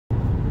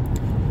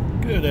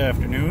Good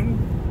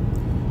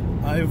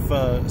afternoon.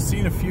 I've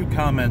seen a few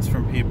comments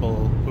from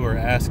people who are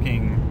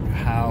asking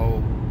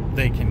how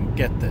they can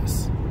get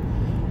this.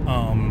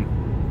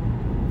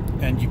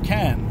 And you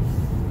can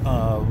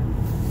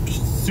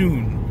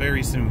soon,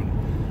 very soon.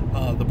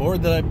 The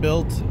board that I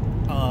built,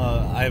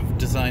 I've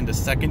designed a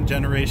second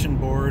generation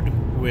board,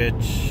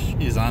 which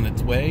is on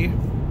its way.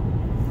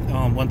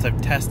 Once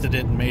I've tested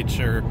it and made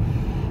sure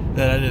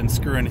that I didn't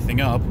screw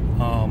anything up,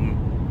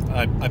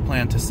 I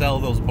plan to sell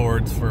those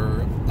boards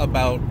for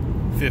about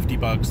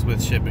 $50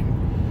 with shipping.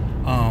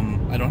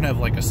 I don't have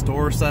like a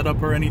store set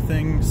up or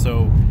anything,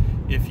 so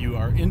if you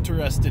are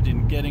interested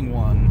in getting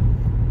one,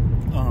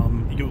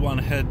 you want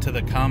to head to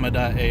the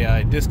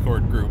comma.ai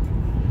Discord group,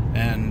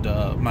 and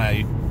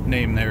my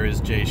name there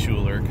is Jay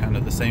Schuler, kind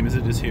of the same as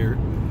it is here.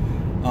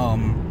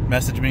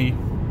 Message me.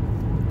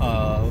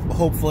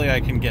 Hopefully I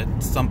can get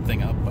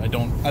something up. I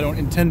don't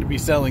intend to be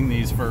selling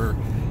these for,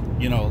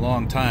 a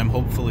long time.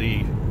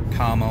 Hopefully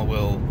Comma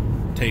will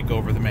take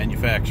over the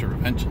manufacturer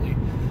eventually.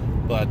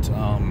 But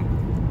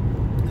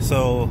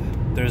so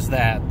there's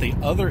that. The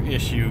other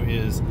issue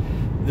is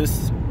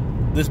this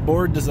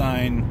board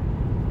design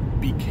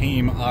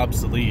became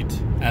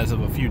obsolete as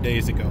of a few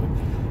days ago.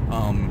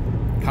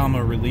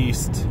 Comma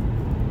released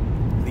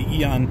the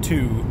Eon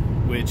 2,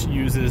 which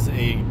uses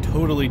a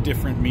totally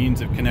different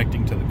means of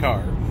connecting to the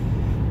car.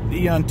 The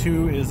Eon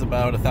 2 is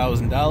about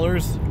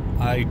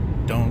 $1,000. I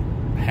don't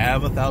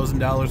have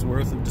 $1,000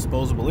 worth of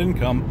disposable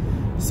income,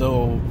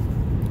 so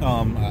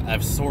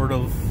I've sort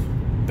of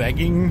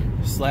begging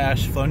 /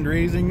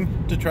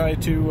 fundraising to try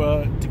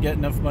to get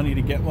enough money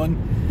to get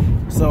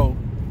one. So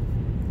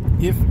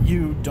if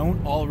you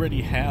don't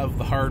already have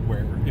the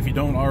hardware, if you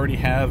don't already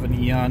have an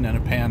Eon and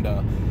a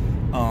Panda,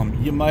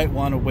 you might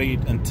want to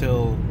wait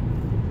until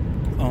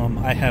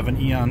I have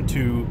an Eon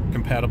 2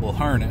 compatible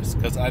harness,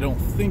 because I don't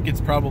think it's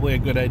probably a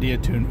good idea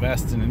to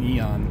invest in an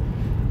Eon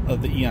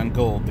of the Eon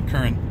Gold, the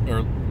current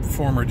or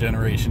former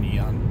generation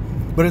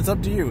Eon. But it's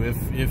up to you.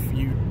 If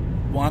you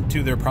want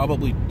to, they're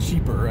probably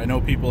cheaper. I know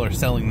people are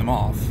selling them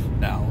off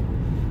now.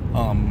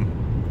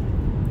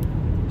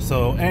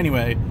 So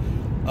anyway,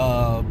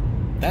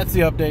 that's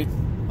the update.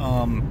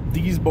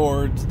 These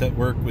boards that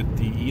work with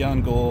the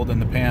Eon Gold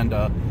and the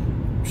Panda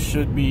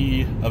should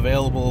be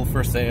available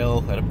for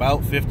sale at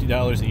about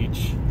 $50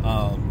 each,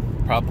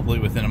 probably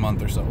within a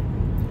month or so.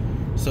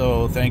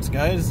 So thanks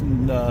guys,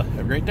 and have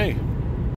a great day.